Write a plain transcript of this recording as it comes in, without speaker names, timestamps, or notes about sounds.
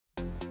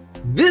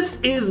This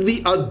is the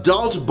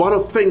adult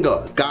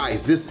Butterfinger.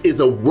 Guys, this is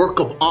a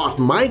work of art.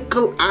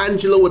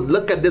 Michelangelo would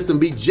look at this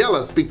and be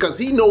jealous because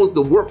he knows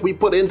the work we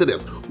put into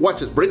this.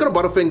 Watch this, break out a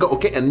Butterfinger,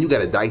 okay, and you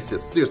gotta dice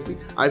this, seriously.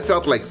 I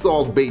felt like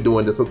Salt Bae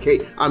doing this,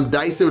 okay? I'm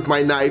dicing with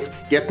my knife,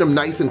 get them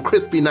nice and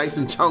crispy, nice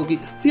and chunky.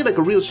 Feel like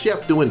a real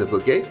chef doing this,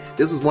 okay?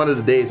 This was one of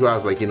the days where I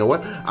was like, you know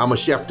what? I'm a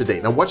chef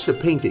today. Now watch the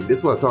painting. This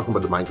is what I was talking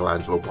about, the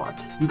Michelangelo part.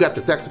 You got to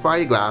sexify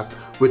your glass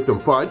with some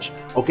fudge,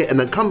 okay, and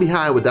then come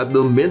behind with that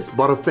little minced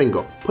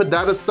Butterfinger. Put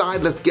that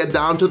aside, let's get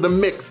down to the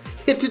mix.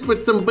 Hit it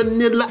with some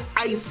vanilla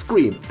ice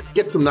cream.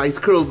 Get some nice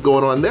curls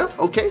going on there,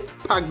 okay?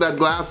 Pack that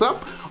glass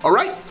up, all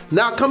right?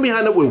 Now come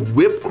behind it with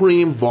whipped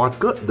cream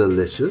vodka,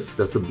 delicious.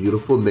 That's a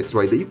beautiful mix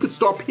right there. You could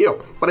stop here,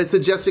 but I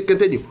suggest you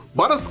continue.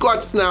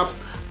 Butterscotch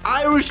Schnapps,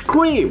 Irish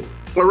cream,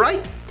 all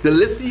right?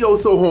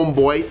 Delicioso,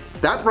 homeboy.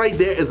 That right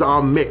there is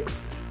our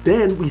mix.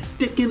 Then we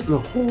stick in the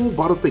whole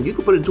Butterfinger. You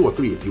can put in 2 or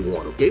 3 if you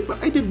want, okay?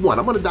 But I did 1,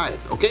 I'm on a diet,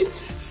 okay?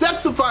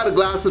 Sexify the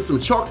glass with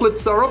some chocolate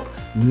syrup.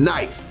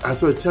 Nice.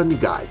 That's what I'm telling you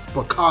guys.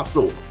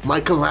 Picasso,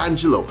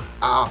 Michelangelo,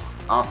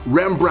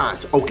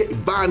 Rembrandt, okay?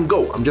 Van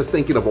Gogh. I'm just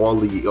thinking of all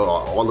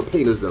the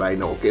painters that I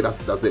know, okay?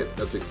 That's it.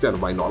 That's the extent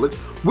of my knowledge.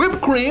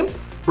 Whipped cream.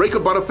 Break a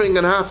Butterfinger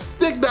in half,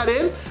 stick that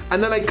in,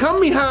 and then I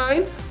come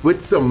behind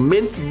with some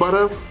minced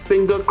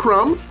Butterfinger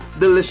crumbs.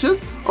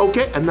 Delicious,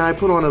 okay? And now I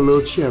put on a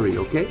little cherry,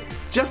 okay?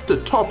 Just to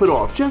top it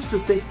off, just to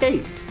say,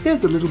 hey,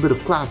 here's a little bit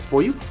of class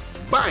for you.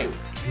 Bang,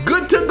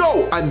 good to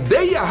go. And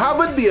there you have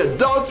it, the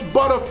adult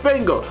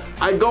Butterfinger.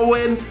 I go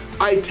in,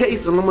 I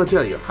taste, and I'm gonna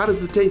tell you, how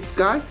does it taste,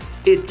 Sky?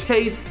 It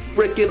tastes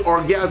freaking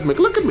orgasmic.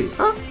 Look at me,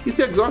 huh? You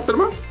see how exhausted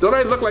am I? Don't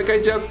I look like I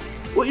just,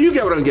 well, you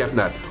get what I'm getting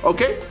at,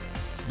 okay?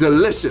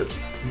 Delicious.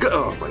 Good.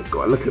 Oh my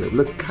God, look at him,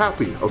 look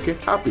happy, okay?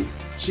 Happy.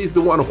 She's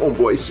the one,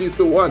 homeboy, she's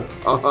the one,